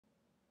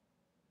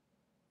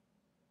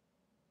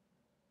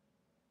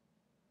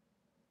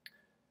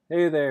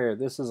Hey there,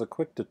 this is a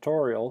quick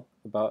tutorial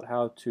about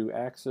how to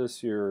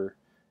access your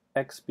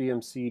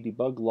XBMC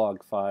debug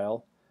log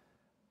file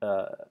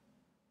uh,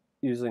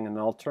 using an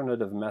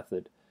alternative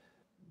method.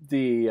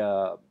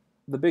 The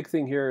big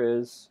thing here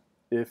is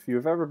if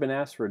you've ever been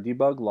asked for a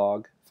debug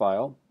log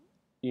file,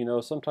 you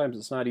know sometimes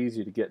it's not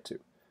easy to get to.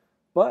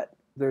 But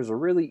there's a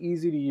really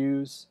easy to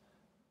use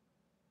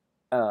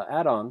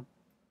add-on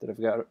that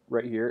I've got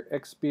right here,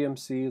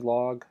 XBMC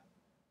log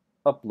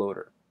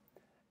uploader.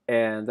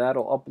 And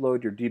that'll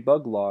upload your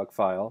debug log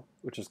file,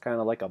 which is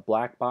kind of like a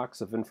black box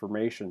of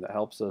information that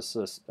helps us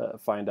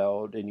find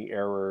out any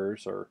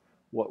errors or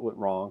what went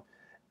wrong.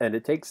 And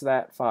it takes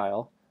that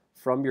file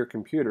from your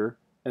computer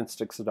and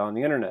sticks it on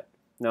the internet.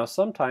 Now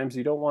sometimes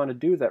you don't want to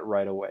do that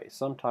right away.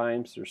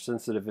 Sometimes there's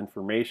sensitive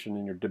information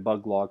in your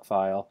debug log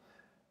file,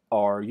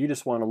 or you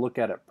just want to look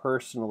at it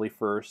personally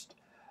first.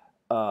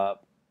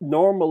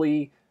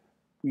 Normally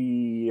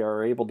we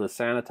are able to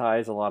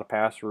sanitize a lot of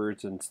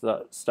passwords and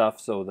stuff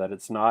so that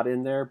it's not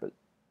in there, but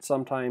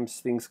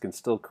sometimes things can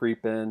still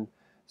creep in.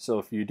 So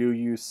if you do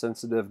use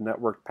sensitive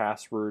network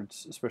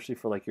passwords, especially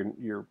for like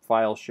your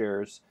file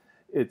shares,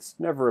 it's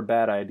never a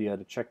bad idea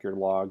to check your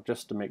log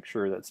just to make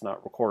sure that's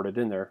not recorded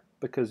in there,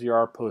 because you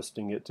are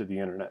posting it to the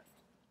internet.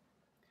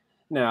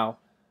 Now,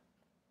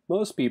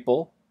 most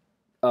people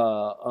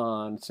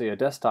on, say, a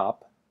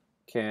desktop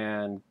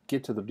can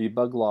get to the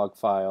debug log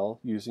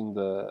file using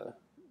their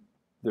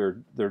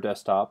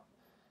desktop.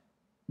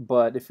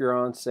 But if you're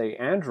on, say,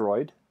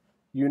 Android,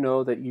 you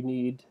know that you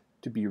need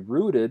to be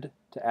rooted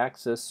to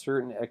access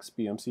certain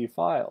XBMC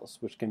files,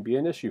 which can be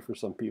an issue for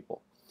some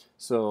people.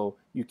 So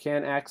you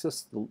can't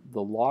access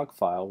the log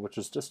file, which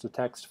is just a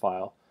text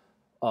file.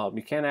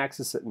 You can't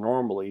access it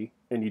normally,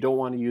 and you don't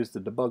want to use the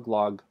debug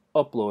log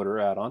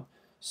uploader add-on.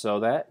 So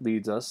that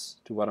leads us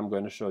to what I'm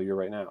going to show you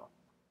right now.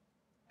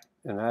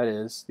 And that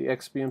is the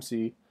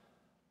XBMC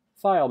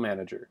File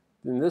Manager.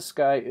 And this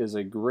guy is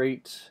a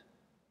great,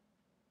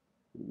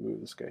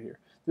 move this guy here.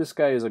 This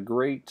guy is a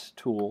great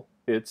tool.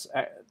 It's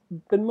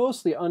been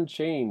mostly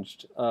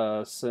unchanged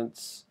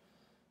since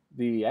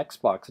the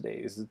Xbox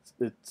days.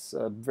 It's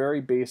a very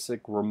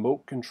basic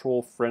remote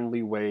control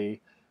friendly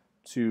way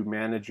to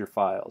manage your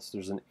files.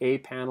 There's an A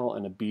panel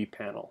and a B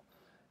panel.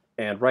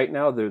 And right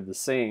now they're the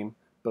same,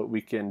 but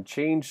we can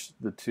change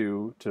the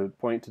two to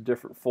point to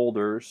different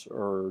folders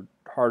or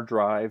hard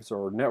drives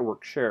or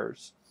network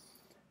shares.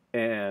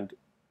 And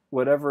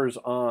whatever's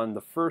on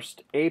the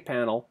first A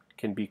panel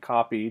can be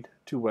copied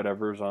to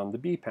whatever's on the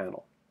B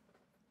panel.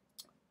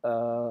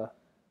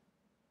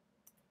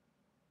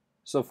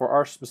 So for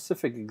our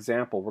specific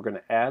example, we're going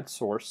to add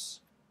source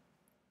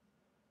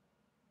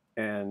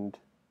and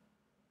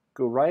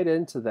go right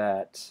into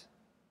that.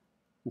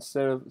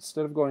 Instead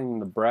of going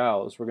into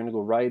browse, we're going to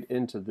go right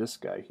into this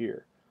guy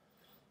here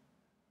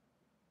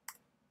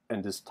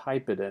and just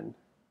type it in.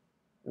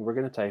 And we're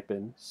going to type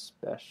in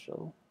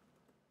special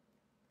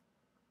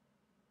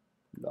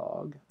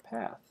log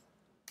path.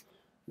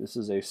 This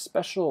is a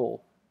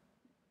special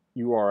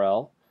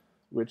URL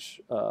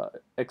which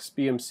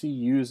XBMC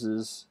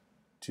uses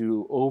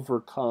to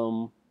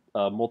overcome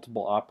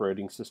multiple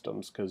operating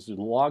systems, because the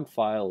log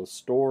file is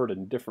stored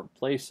in different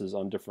places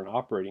on different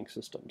operating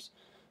systems.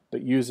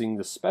 But using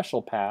the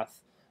special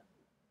path,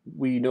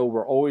 we know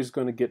we're always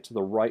going to get to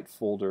the right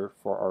folder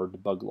for our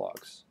debug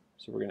logs.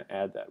 So we're going to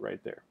add that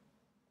right there.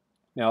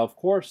 Now, of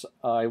course,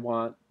 I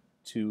want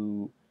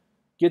to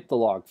get the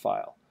log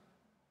file.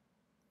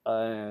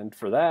 And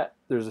for that,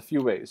 there's a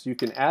few ways. You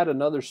can add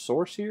another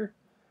source here.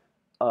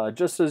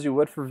 Just as you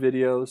would for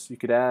videos, you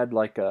could add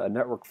like a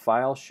network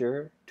file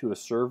share to a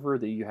server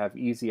that you have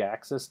easy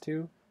access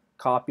to,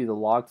 copy the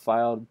log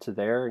file to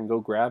there and go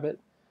grab it.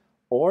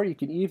 Or you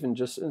can even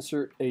just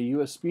insert a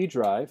USB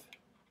drive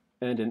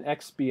and an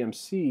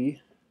XBMC.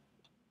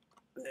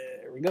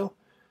 There we go.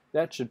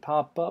 That should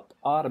pop up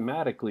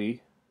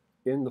automatically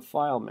in the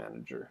file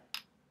manager.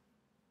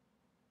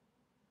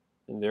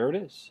 And there it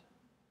is.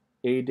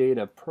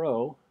 AData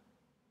Pro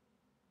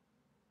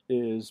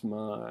is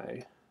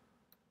my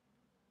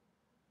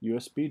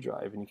USB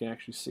drive, and you can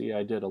actually see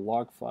I did a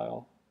log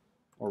file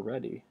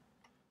already.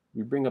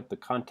 You bring up the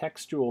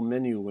contextual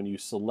menu when you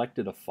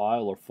selected a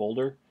file or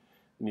folder,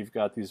 and you've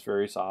got these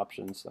various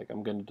options. Like,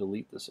 I'm going to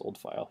delete this old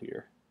file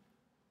here.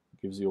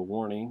 It gives you a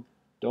warning.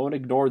 Don't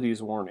ignore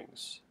these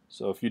warnings.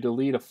 So if you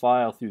delete a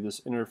file through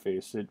this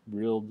interface, it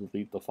will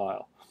delete the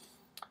file.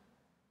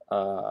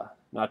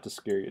 Not to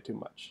scare you too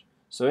much.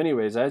 So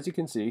anyways, as you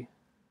can see,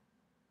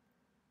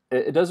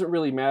 it doesn't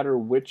really matter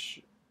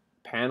which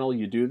panel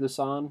you do this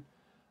on,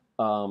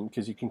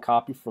 because you can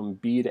copy from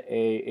B to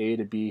A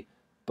to B,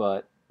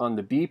 but on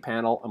the B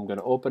panel, I'm going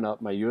to open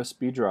up my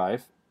USB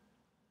drive.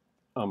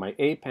 On my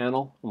A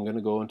panel, I'm going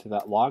to go into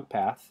that log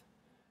path,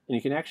 and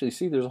you can actually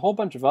see there's a whole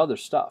bunch of other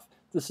stuff.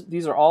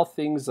 These are all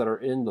things that are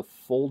in the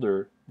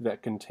folder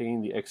that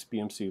contain the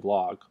XBMC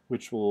log,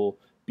 which will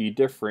be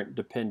different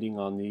depending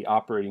on the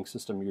operating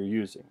system you're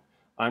using.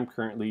 I'm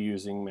currently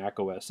using Mac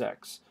OS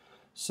X,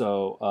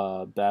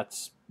 so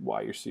that's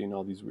why you're seeing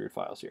all these weird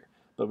files here.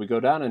 But we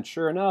go down, and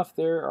sure enough,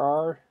 there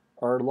are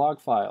our log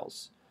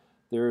files.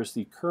 there's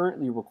the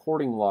currently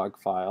recording log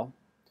file,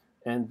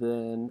 and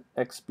then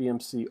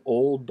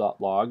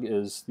xbmc.old.log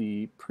is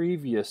the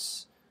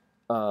previous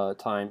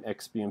time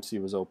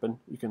XBMC was open.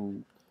 You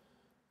can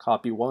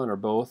copy one or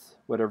both,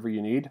 whatever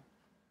you need.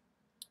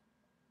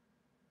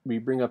 We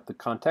bring up the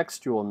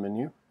contextual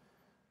menu.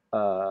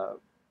 On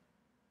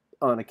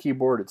a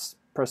keyboard, it's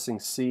pressing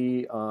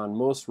C. On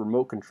most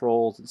remote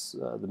controls, it's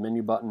the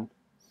menu button.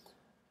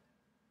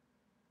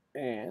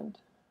 And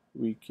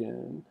we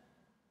can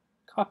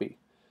copy.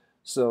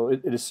 So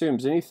it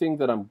assumes anything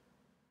that I'm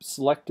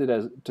selected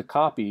as to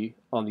copy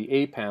on the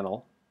A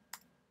panel,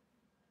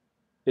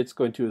 it's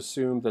going to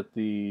assume that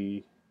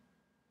the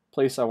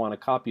place I want to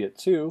copy it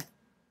to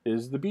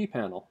is the B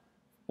panel.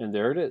 And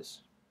there it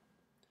is.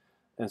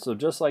 And so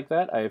just like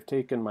that, I have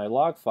taken my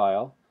log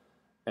file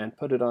and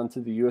put it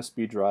onto the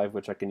USB drive,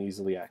 which I can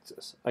easily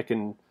access. I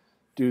can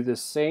do the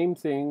same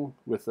thing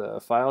with a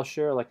file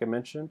share, like I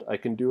mentioned. I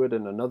can do it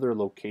in another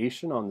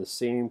location on the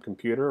same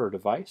computer or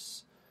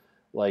device.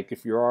 Like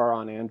if you are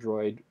on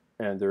Android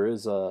and there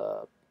is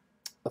a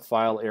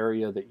file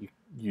area that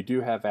you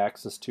do have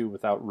access to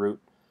without root,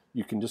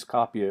 you can just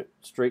copy it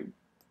straight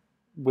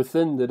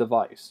within the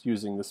device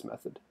using this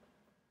method.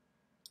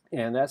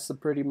 And that's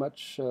pretty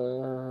much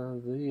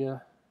the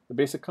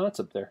basic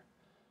concept there.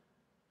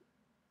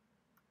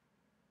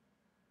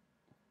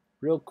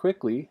 Real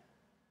quickly,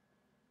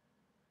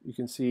 you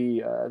can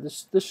see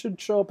this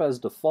should show up as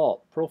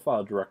default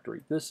profile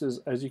directory. This is,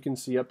 as you can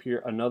see up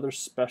here, another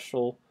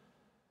special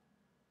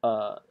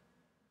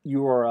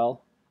URL,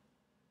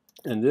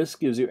 and this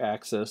gives you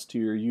access to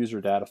your user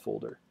data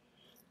folder.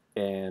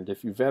 And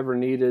if you've ever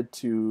needed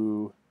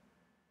to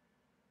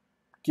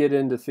get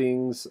into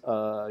things,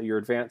 your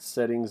advanced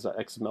settings,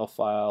 XML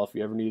file, if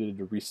you ever needed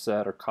to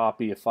reset or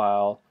copy a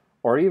file,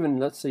 or even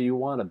let's say you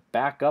want to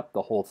back up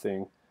the whole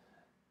thing,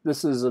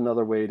 this is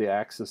another way to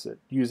access it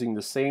using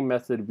the same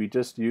method we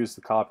just used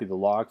to copy the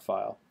log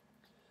file.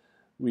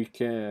 We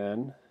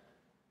can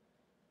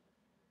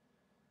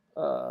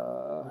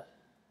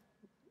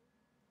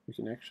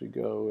actually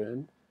go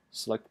and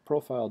select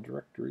profile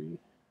directory.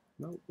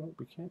 No,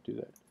 we can't do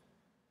that.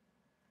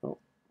 Oh,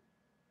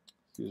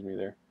 excuse me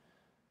there.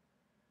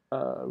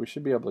 We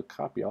should be able to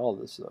copy all of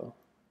this though.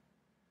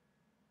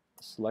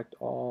 Select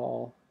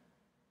all,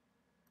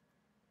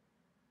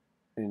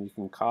 and you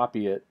can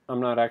copy it.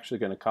 I'm not actually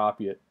going to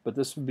copy it, but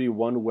this would be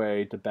one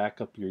way to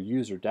back up your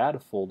user data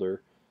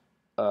folder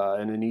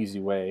in an easy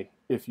way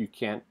if you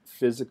can't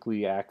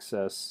physically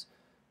access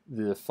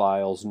the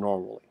files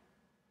normally.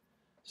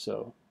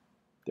 So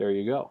there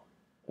you go.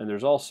 And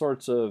there's all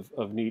sorts of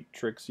neat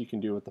tricks you can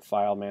do with the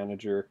file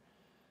manager.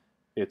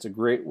 It's a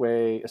great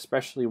way,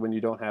 especially when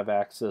you don't have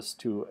access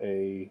to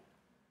a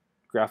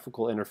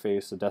graphical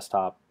interface, a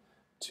desktop,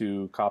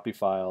 to copy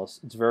files.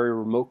 It's very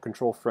remote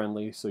control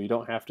friendly, so you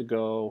don't have to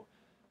go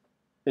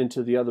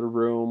into the other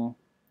room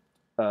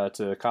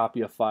to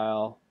copy a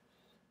file.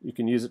 You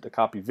can use it to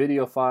copy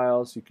video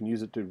files. You can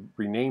use it to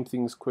rename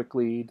things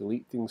quickly,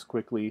 delete things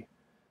quickly.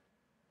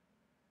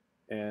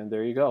 And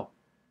there you go.